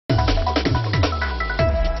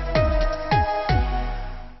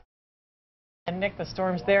Nick, the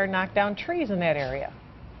storms there knocked down trees in that area.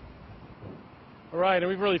 All right, and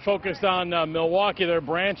we've really focused on Milwaukee. There are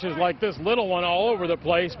branches like this little one all over the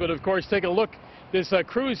place. But, of course, take a look. This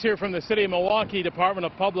crews here from the City of Milwaukee Department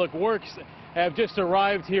of Public Works have just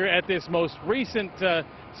arrived here at this most recent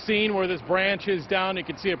scene where this branch is down. You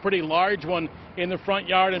can see a pretty large one in the front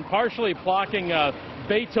yard and partially blocking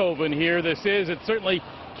Beethoven here. It certainly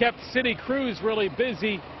kept city crews really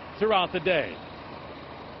busy throughout the day.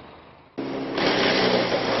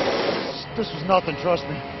 This was nothing, trust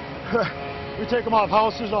me. We take them off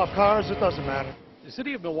houses, off cars, it doesn't matter. The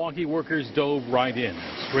City of Milwaukee workers dove right in.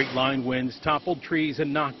 Straight-line winds toppled trees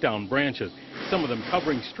and knocked down branches, some of them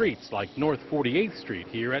covering streets like North 48th Street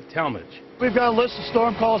here at Talmadge. We've got a list of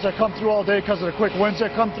storm calls that come through all day because of the quick winds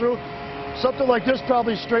that come through. Something like this,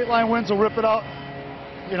 probably straight-line winds will rip it out.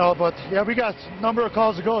 You know, but yeah, we got a number of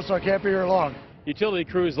calls to go, so I can't be here long. Utility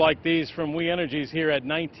crews like these from We Energies here at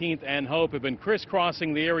 19th and Hope have been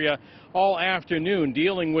crisscrossing the area all afternoon,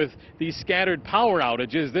 dealing with these scattered power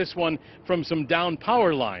outages, this one from some down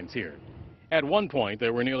power lines here. At one point,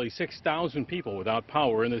 there were nearly 6,000 people without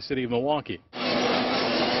power in the city of Milwaukee.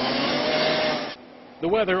 The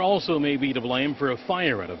weather also may be to blame for a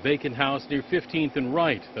fire at a vacant house near 15th and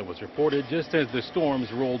Wright that was reported just as the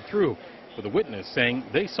storms rolled through, with a witness saying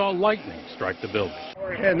they saw lightning strike the building.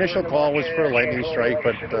 Yeah, initial call was for a lightning strike,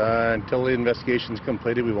 but until the investigation is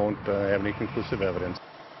completed, we won't have any conclusive evidence.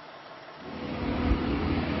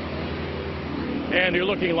 And you're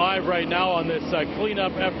looking live right now on this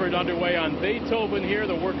cleanup effort underway on Beethoven here.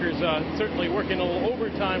 The workers certainly working a little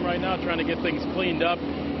overtime right now trying to get things cleaned up.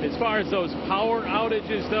 As far as those power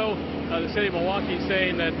outages, though, the city of Milwaukee is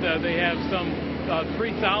saying that they have some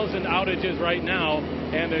 3,000 outages right now,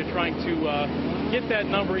 and they're trying to get that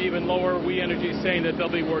number even lower. We Energy is saying that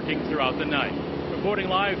they'll be working throughout the night. Reporting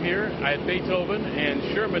live here at Beethoven and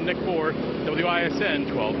Sherman, Nick Ford,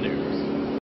 WISN 12 News.